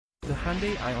The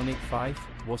Hyundai Ioniq 5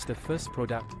 was the first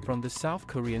product from the South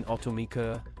Korean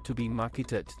automaker to be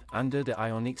marketed under the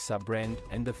Ioniq sub-brand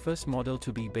and the first model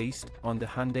to be based on the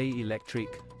Hyundai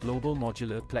Electric Global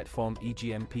Modular Platform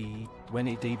EGMP when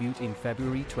it debuted in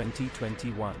February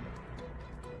 2021.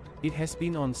 It has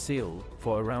been on sale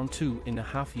for around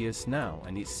 2.5 years now,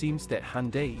 and it seems that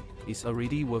Hyundai is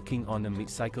already working on a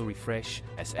mid-cycle refresh,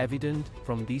 as evident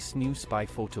from these new spy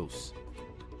photos.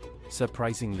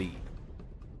 Surprisingly,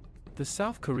 the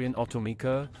South Korean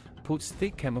automaker puts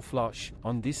thick camouflage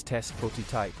on this test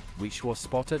prototype, which was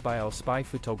spotted by our spy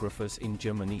photographers in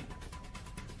Germany.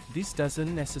 This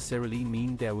doesn't necessarily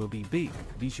mean there will be big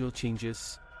visual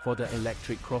changes for the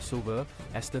electric crossover,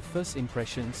 as the first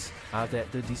impressions are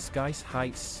that the disguise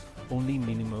hides only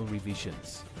minimal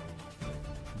revisions.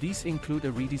 These include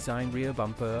a redesigned rear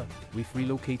bumper with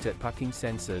relocated parking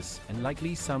sensors and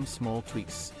likely some small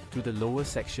tweaks to the lower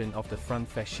section of the front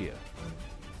fascia.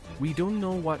 We don't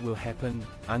know what will happen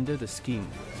under the skin,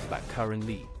 but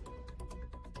currently,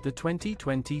 the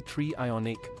 2023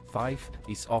 Ioniq 5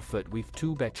 is offered with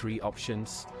two battery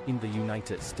options in the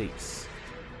United States.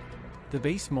 The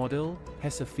base model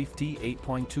has a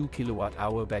 58.2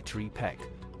 kWh battery pack,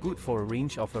 good for a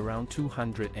range of around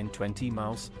 220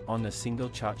 miles on a single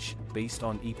charge based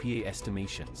on EPA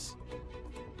estimations.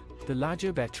 The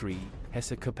larger battery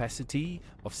has a capacity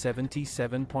of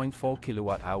 77.4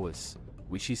 kWh,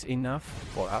 which is enough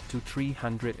for up to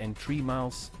 303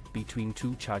 miles between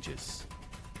two charges.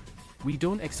 We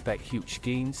don't expect huge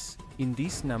gains in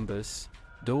these numbers,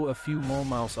 though a few more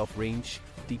miles of range,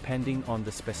 depending on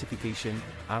the specification,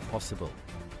 are possible.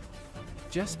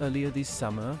 Just earlier this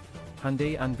summer,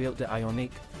 Hyundai unveiled the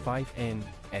Ioniq 5N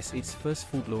as its first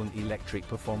full-blown electric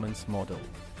performance model.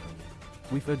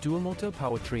 With a dual-motor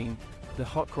powertrain, the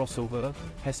hot crossover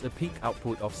has a peak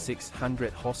output of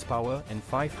 600 horsepower and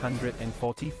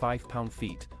 545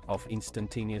 pound-feet of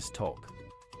instantaneous torque.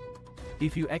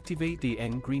 If you activate the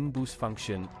N-Green boost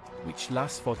function, which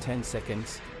lasts for 10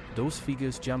 seconds, those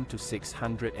figures jump to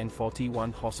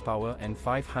 641 horsepower and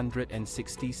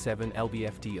 567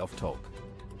 lb-ft of torque.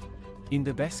 In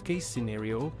the best-case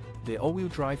scenario, the all-wheel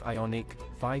drive Ioniq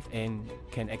 5N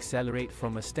can accelerate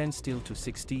from a standstill to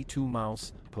 62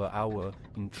 miles per hour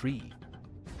in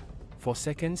 3.4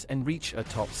 seconds and reach a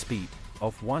top speed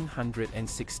of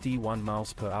 161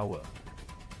 miles per hour.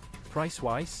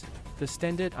 Price-wise, the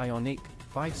standard Ioniq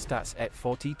 5 starts at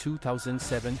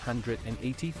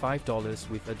 $42,785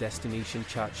 with a destination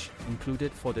charge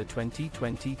included for the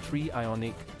 2023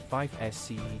 Ioniq 5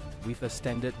 SE with a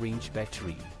standard range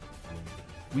battery.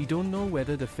 We don't know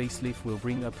whether the facelift will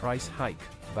bring a price hike,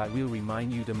 but we'll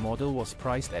remind you the model was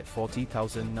priced at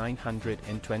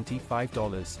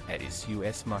 $40,925 at its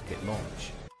US market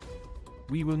launch.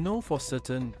 We will know for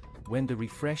certain when the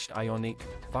refreshed Ioniq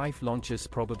 5 launches,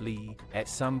 probably at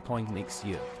some point next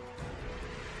year.